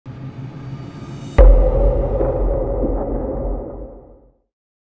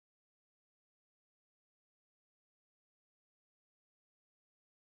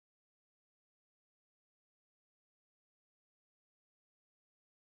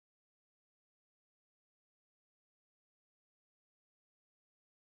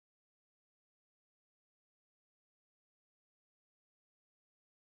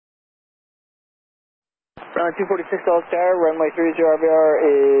Runway 246 All Star, runway 30 RVR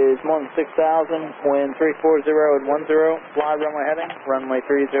is more than 6,000, wind 340 and 10, fly runway heading, runway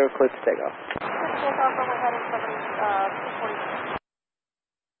 30, clear to takeoff. Takeoff, runway heading, 246.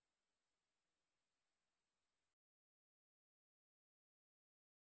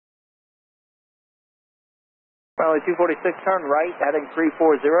 Runway 246, turn right, heading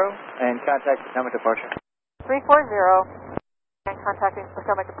 340, and contact Potomac departure. 340, and contacting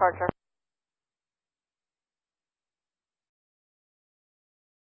Potomac departure.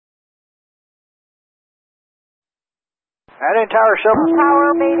 Adding tower shuttle.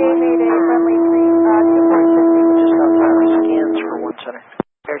 Tower, mayday, friendly 246. Just outside of skins for 1 center.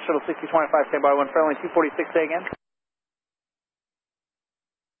 Air Shuttle 6025, stand by 1, friendly 246, say again.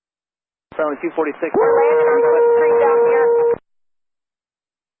 Friendly 246. We're landing on the screen down here.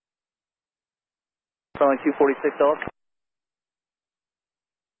 Friendly 246, Dulles.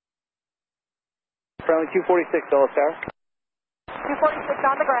 Friendly 246, Dulles Tower. 246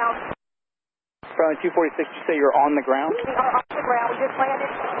 on the ground. Friendly 246, you say you're on the ground? We are on the ground. We just landed.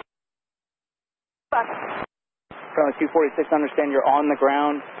 Friendly 246, understand you're on the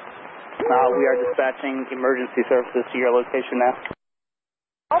ground. We are dispatching emergency services to your location now.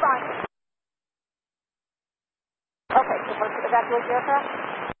 Hold on. Okay, so let's evacuate the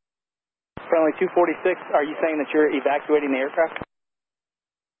aircraft. Friendly 246, are you saying that you're evacuating the aircraft?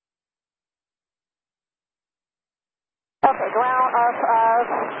 Okay, ground,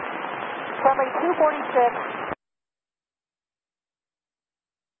 friendly 246.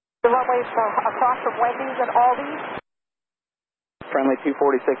 The runways across from Wendy's and Aldi's. Friendly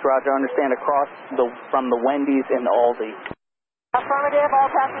 246, roger, understand across from the Wendy's and Aldi. Affirmative,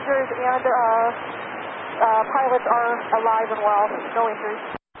 all passengers and pilots are alive and well, no injuries.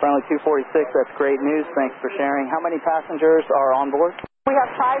 Friendly 246, that's great news, thanks for sharing. How many passengers are on board? We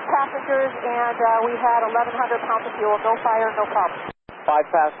have 5 passengers and we had 1,100 pounds of fuel, no fire, no problem. 5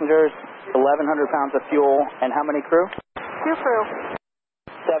 passengers, 1,100 pounds of fuel, and how many crew? 2 crew.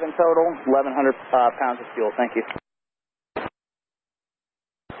 7 total, 1,100 pounds of fuel, thank you.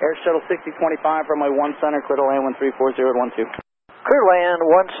 Air Shuttle 6025, runway 1 center, clear to land 134, 012. Clear land,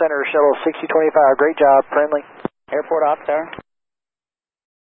 1 center, shuttle 6025. Great job, friendly. Airport Op Tower.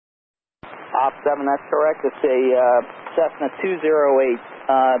 Op 7, that's correct. It's a Cessna 208,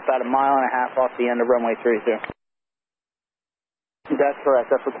 about 1.5 miles off the end of runway 30. That's correct.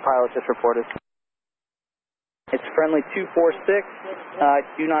 That's what the pilot just reported. It's friendly 246.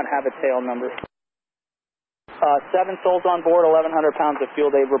 Do not have a tail number. 7 souls on board, 1,100 pounds of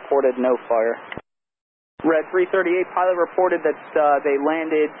fuel. They've reported no fire. Red 338 pilot reported that they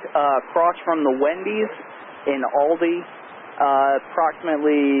landed across from the Wendy's in Aldi,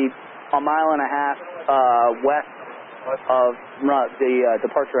 approximately 1.5 miles west of the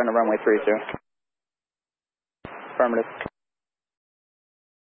departure end of runway 30. Affirmative.